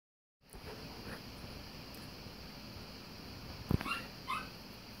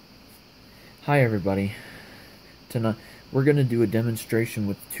Hi everybody. Tonight we're going to do a demonstration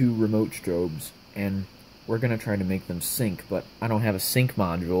with two remote strobes, and we're going to try to make them sync, but I don't have a sync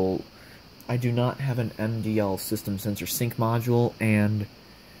module. I do not have an MDL system sensor sync module, and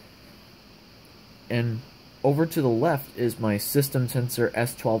over to the left is my system sensor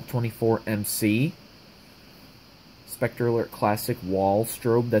S12 24MC Spectre Alert Classic wall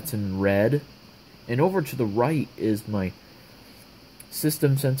strobe that's in red, and over to the right is my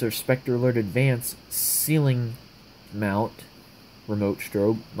System Sensor Spectre Alert Advanced Ceiling Mount Remote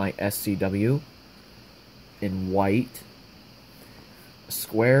Strobe, my SCW, in white, a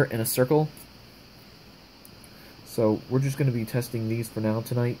square, and a circle. So we're just going to be testing these for now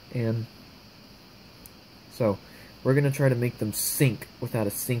tonight, and so we're going to try to make them sync without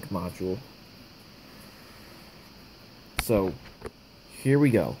a sync module. So here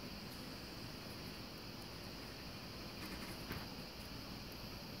we go.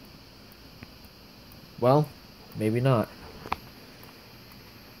 Well, maybe not.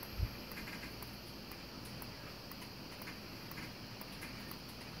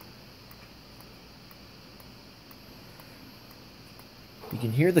 You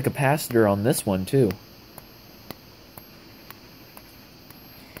can hear the capacitor on this one too.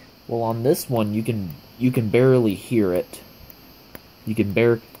 Well, on this one you can barely hear it. You can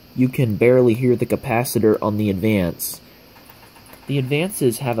barely hear the capacitor on the Advance. The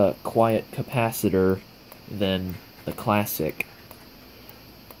Advances have a quiet capacitor than the Classic.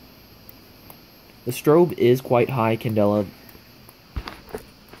 The strobe is quite high candela.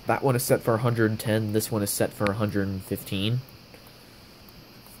 That one is set for 110, this one is set for 115.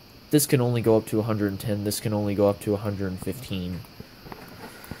 This can only go up to 110, this can only go up to 115.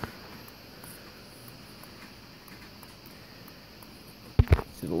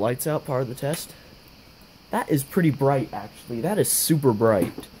 See the lights out part of the test? That is pretty bright, actually. That is super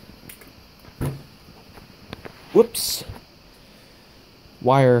bright. Whoops.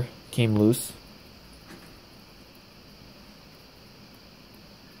 Wire came loose.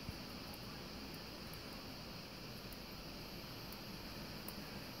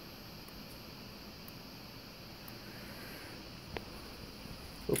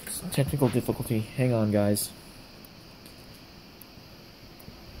 Oops, technical difficulty. Hang on, guys.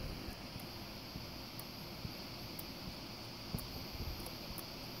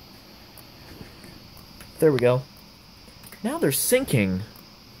 There we go. Now they're syncing.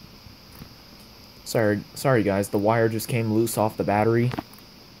 Sorry guys, the wire just came loose off the battery.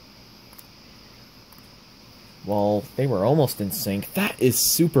 Well, they were almost in sync. That is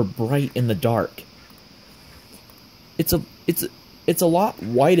super bright in the dark. It's a lot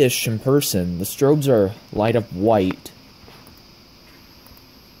whitish in person. The strobes are light up white.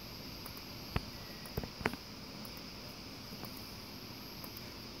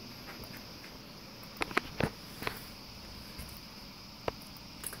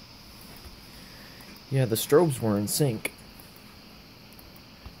 Yeah, the strobes were in sync.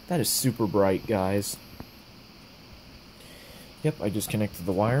 That is super bright, guys. Yep, I just connected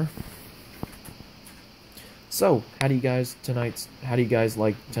the wire. So, how do you guys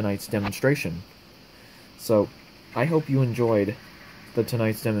like tonight's demonstration? So, I hope you enjoyed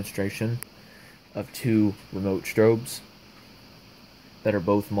tonight's demonstration of two remote strobes that are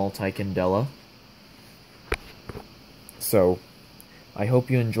both multi-candela. So, I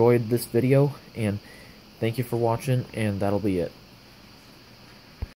hope you enjoyed this video, and thank you for watching, and that'll be it.